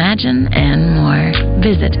can imagine and more.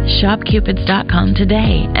 Visit shopcupids.com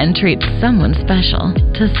today and treat someone special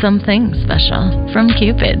to something special from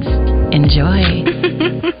Cupid's. Enjoy.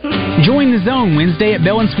 Join the Zone Wednesday at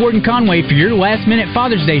Bell & Sword in Conway for your last-minute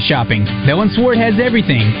Father's Day shopping. Bell & Sword has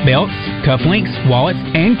everything: belts, cufflinks, wallets,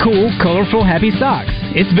 and cool, colorful, happy socks.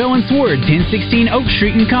 It's Bell & Sword, 1016 Oak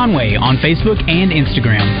Street in Conway on Facebook and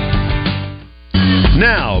Instagram.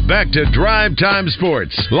 Now, back to Drive Time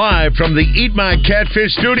Sports, live from the Eat My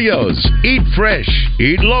Catfish studios. Eat fresh,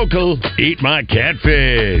 eat local, eat my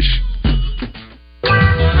catfish.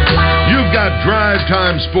 You've got Drive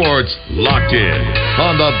Time Sports locked in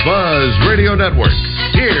on the Buzz Radio Network.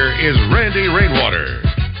 Here is Randy Rainwater.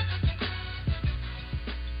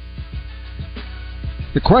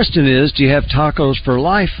 The question is, do you have Tacos for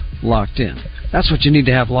Life locked in? That's what you need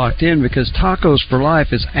to have locked in, because Tacos for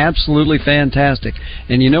Life is absolutely fantastic.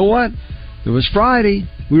 And you know what? It was Friday.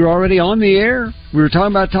 We were already on the air. We were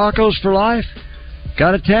talking about Tacos for Life.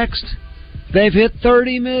 Got a text. They've hit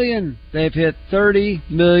 30 million. They've hit 30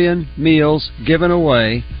 million meals given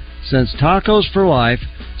away since Tacos for Life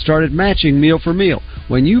started matching meal for meal.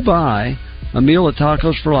 When you buy a meal at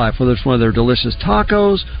Tacos for Life, whether it's one of their delicious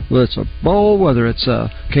tacos, whether it's a bowl, whether it's a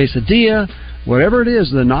quesadilla, whatever it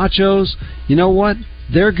is, the nachos, you know what?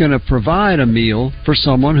 They're going to provide a meal for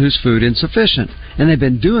someone who's food insufficient. And they've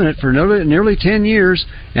been doing it for nearly 10 years,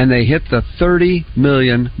 and they hit the 30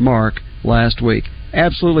 million mark last week.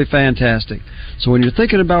 Absolutely fantastic. So when you're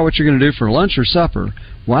thinking about what you're going to do for lunch or supper,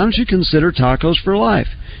 why don't you consider Tacos for Life?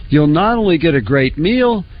 You'll not only get a great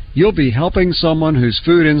meal, you'll be helping someone who's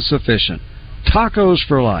food insufficient. Tacos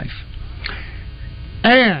for Life.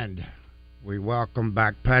 And we welcome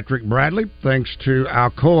back Patrick Bradley, thanks to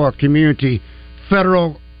Alcoa Community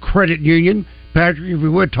Federal Credit Union. Patrick, if we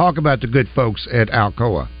would talk about the good folks at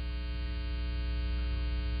Alcoa.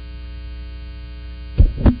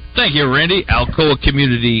 Thank you, Randy. Alcoa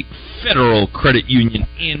Community Federal Credit Union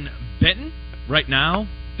in Benton. Right now,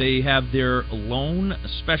 they have their loan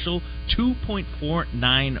special,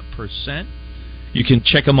 2.49%. You can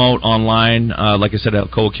check them out online. Like I said,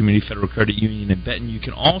 Alcoa Community Federal Credit Union in Benton. You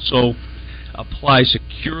can also apply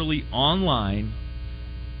securely online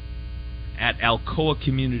at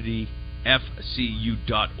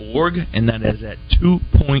alcoacommunityfcu.org, and that is at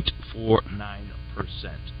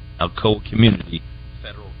 2.49%. Alcoa Community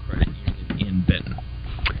Federal Credit Union in Benton.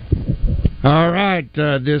 All right,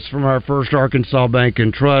 this from our First Arkansas Bank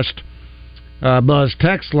and Trust. Buzz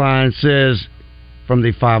text line says from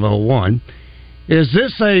the 501, is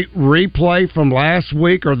this a replay from last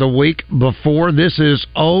week or the week before? This is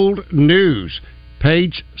old news.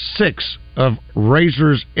 Page 6 of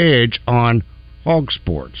Razor's Edge on Hog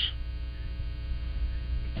Sports.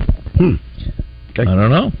 I don't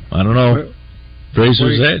know.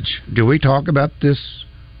 Razor's Edge. Do we talk about this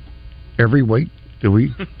every week? Do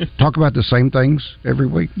we talk about the same things every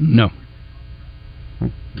week? No.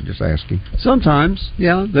 Just asking. Sometimes,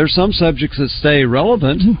 yeah. There's some subjects that stay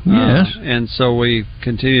relevant. Yes. And so we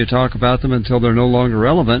continue to talk about them until they're no longer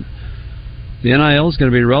relevant. The NIL is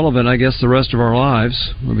going to be relevant, I guess, the rest of our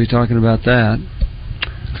lives. We'll be talking about that.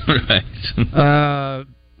 Right.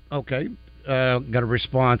 Okay. Got a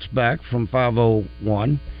response back from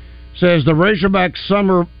 501. Says the Razorback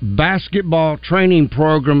summer basketball training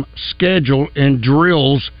program schedule and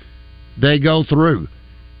drills they go through.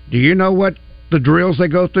 Do you know what the drills they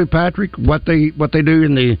go through, Patrick? What they do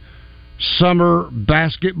in the summer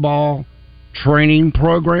basketball training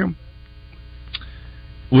program?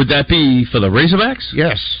 Would that be for the Razorbacks?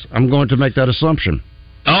 Yes, I'm going to make that assumption.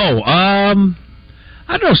 Oh, I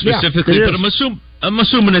don't know specifically, but I'm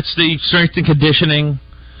assuming it's the strength and conditioning.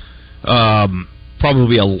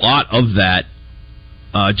 Probably a lot of that,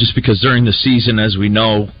 just because during the season, as we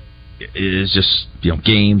know, is just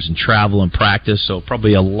games and travel and practice. So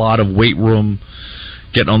probably a lot of weight room,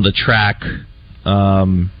 getting on the track,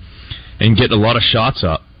 and getting a lot of shots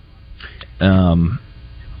up.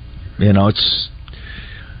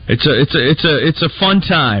 It's a fun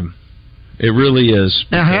time. It really is.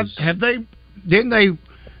 Now, didn't they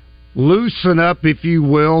loosen up, if you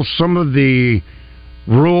will, some of the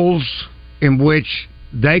rules in which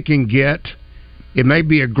they can get? It may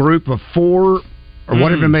be a group of 4 or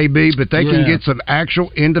whatever it may be, but they can get some actual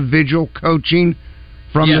individual coaching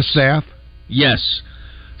from the staff. Yes.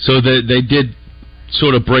 So they did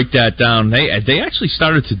sort of break that down. They actually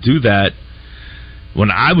started to do that when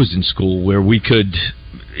I was in school, where we could,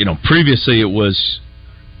 previously it was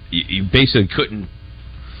you basically couldn't,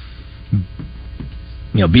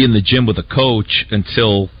 be in the gym with a coach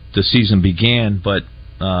until the season began, but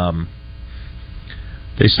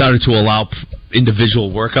they started to allow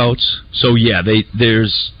individual workouts. So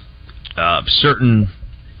there's certain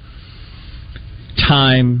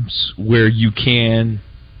times where you can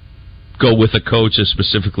go with a coach to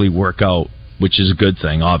specifically work out, which is a good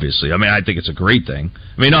thing, obviously. I mean, I think it's a great thing.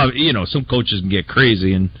 I mean, some coaches can get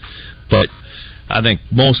crazy, but I think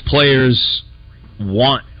most players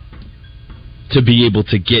want to be able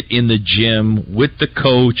to get in the gym with the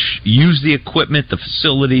coach, use the equipment, the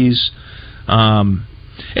facilities.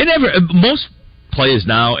 Most players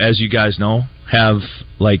now, as you guys know, have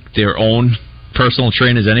like their own personal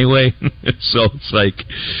trainers anyway. So it's like,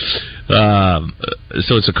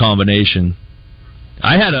 so it's a combination.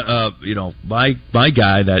 I had my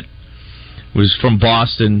guy that was from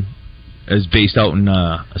Boston, is based out in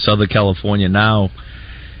Southern California now.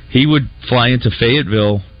 He would fly into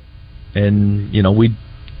Fayetteville, and we'd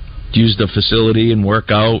use the facility and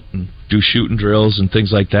work out and do shooting drills and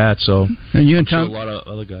things like that. So, and you and Tom, a lot of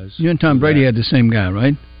other guys. You and Tom Brady had the same guy,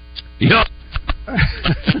 right? Yep.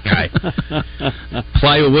 Guy.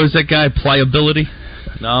 What was that guy? Pliability?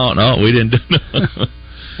 No, we didn't.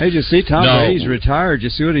 Hey, did you see Tom Brady's retired? You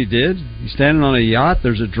see what he did? He's standing on a yacht.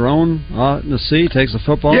 There's a drone out in the sea. Takes a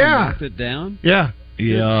football and knocks it down. Yeah.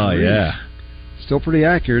 Still pretty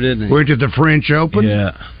accurate, isn't he? Went to the French Open.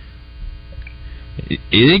 Yeah.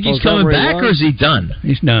 You think he's coming back, or is he done?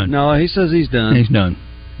 He's done. No, he says he's done. He's done.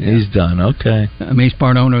 Yeah. He's done. Okay. I mean, he's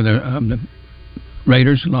part owner of the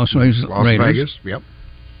Raiders, Las Vegas. Vegas. Yep.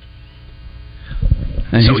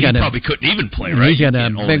 And so he probably couldn't even play, right? He's got a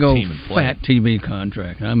big old fat TV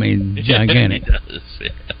contract. I mean, gigantic. He does, yeah.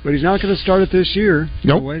 But he's not going to start it this year.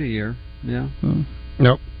 Nope. Wait a year. Yeah.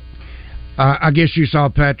 Nope. I guess you saw,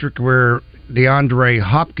 Patrick, where DeAndre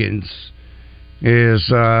Hopkins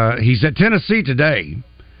is. He's at Tennessee today,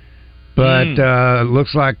 but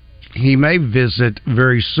looks like he may visit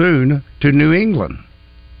very soon to New England.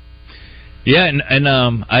 Yeah, and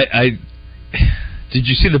I did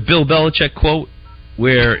you see the Bill Belichick quote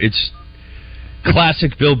where it's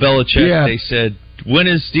classic Bill Belichick? Yeah. They said, when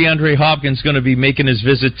is DeAndre Hopkins going to be making his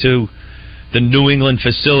visit to the New England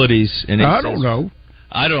facilities? And I don't know.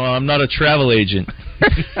 I'm not a travel agent.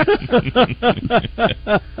 He's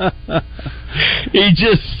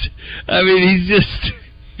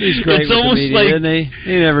great. It's almost media, like, isn't he?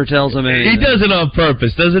 He never tells them anything. He does it on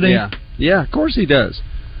purpose, doesn't he? Yeah, of course he does.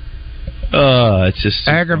 It's just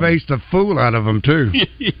aggravates the fool out of him too.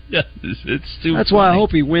 It's too. That's funny. why I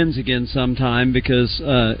hope he wins again sometime, because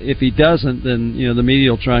if he doesn't, then the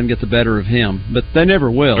media will try and get the better of him. But they never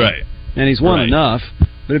will. Right. And he's won enough.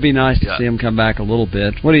 But it'd be nice to see him come back a little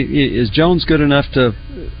bit. Is Jones good enough to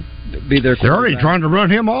be their quarterback? They're already trying to run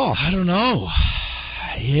him off. I don't know.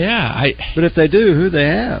 Yeah, But if they do, who they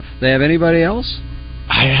have? They have anybody else?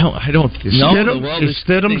 I don't know. Is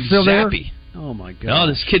Stidham still there? Oh, my God. No,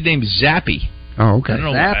 this kid named Zappy. Oh, okay.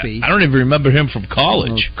 Zappy? I don't even remember him from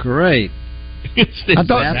college. Oh, great. I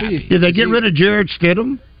thought, did they get rid of Jared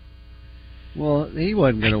Stidham? Well, he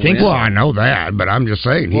wasn't going to win. Well, I know that, but I'm just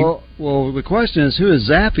saying. Well, the question is, who is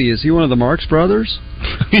Zappy? Is he one of the Marx brothers?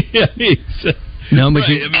 Yeah, no, but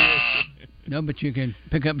but you can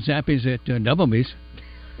pick up Zappies at Doublebee's.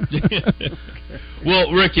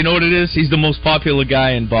 Well, Rick, you know what it is? He's the most popular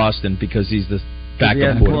guy in Boston because he's the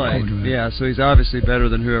backup quarterback. Yeah, so he's obviously better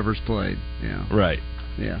than whoever's played. Yeah. Right.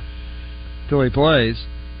 Yeah. Till he plays.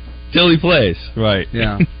 Right.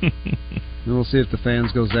 Yeah. And we'll see if the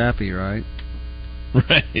fans go Zappy, right?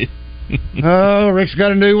 Right. Oh, Rick's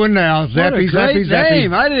got a new one now. Zappy, what a great Zappy,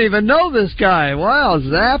 name. Zappy. I didn't even know this guy. Wow,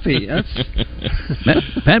 Zappy. That's...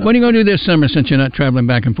 Pat, what are you going to do this summer since you're not traveling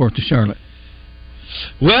back and forth to Charlotte?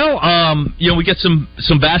 Well, we get some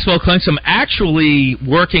basketball clinics. I'm actually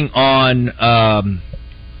working on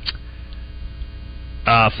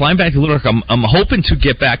flying back to Little Rock. I'm hoping to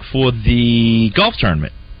get back for the golf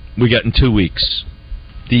tournament we got in 2 weeks.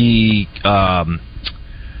 The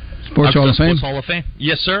Sports Hall of Fame? Sports Hall of Fame.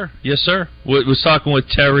 Yes, sir. Was talking with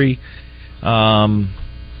Terry. I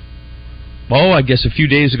guess a few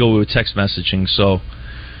days ago we were text messaging. So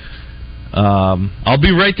I'll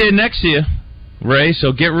be right there next to you, Ray.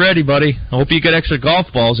 So get ready, buddy. I hope you get extra golf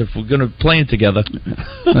balls if we're going to be playing together.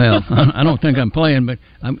 Well, I don't think I'm playing, but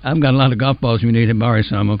I've got a lot of golf balls you need to borrow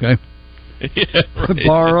some. Okay. Yeah, right.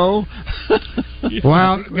 Borrow.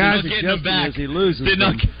 Well, guys, getting them back. He loses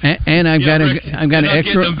and I've got an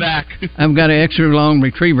extra long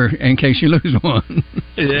retriever in case you lose one.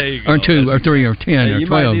 There you go. Or 2 or 3 or 10 or 12. You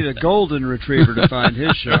might need a golden retriever to find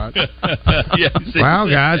his shot. Yes, wow,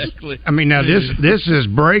 guys. I mean, now this is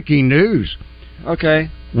breaking news. Okay.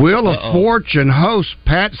 Wheel of Fortune host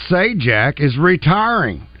Pat Sajak is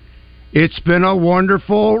retiring. It's been a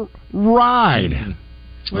wonderful ride.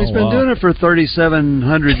 Well, he's been doing it for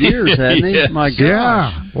 3,700 years, hasn't he? Yes. My gosh.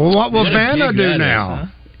 Yeah. Well, what will Vanna do now?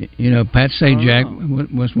 Pat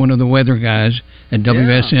Sajak was one of the weather guys at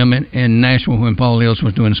WSM in Nashville when Paul Eels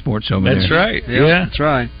was doing sports over there. That's right. Yeah, that's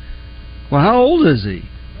right. Well, how old is he?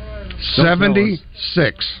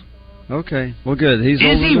 76. Okay. Well, good. He's is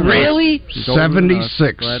older he than really?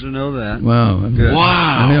 76. Glad to know that. Wow. Good.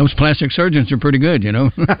 Wow. I mean, those plastic surgeons are pretty good, you know.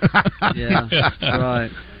 Yeah, that's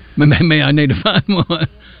right. Maybe I need to find one.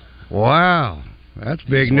 Wow. That's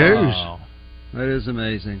big news. That is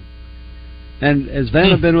amazing. And has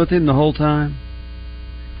Vanna been with him the whole time?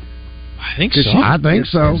 I think so. I think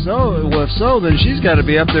so. If so, then she's got to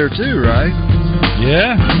be up there too, right?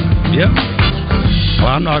 Yeah. Yep. Well,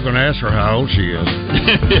 I'm not going to ask her how old she is.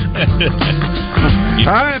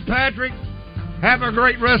 All right, Patrick. Have a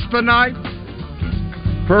great rest of the night.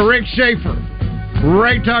 For Rick Shaeffer,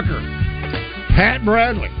 Ray Tucker, Pat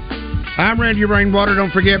Bradley, I'm Randy Rainwater.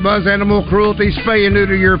 Don't forget Buzz Animal Cruelty, spay and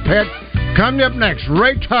neuter your pet. Coming up next,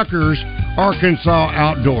 Ray Tucker's Arkansas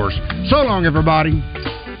Outdoors. So long, everybody.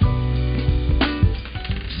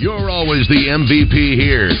 You're always the MVP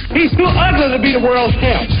here. He's too ugly to be the world's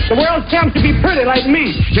champ. The world's champ to be pretty like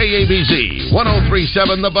me. KABZ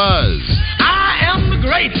 103.7 The Buzz. I am the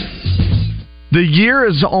greatest. The year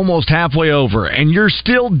is almost halfway over, and you're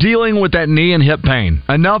still dealing with that knee and hip pain.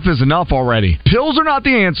 Enough is enough already. Pills are not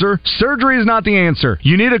the answer. Surgery is not the answer.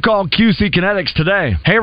 You need to call QC Kinetics today. Hey,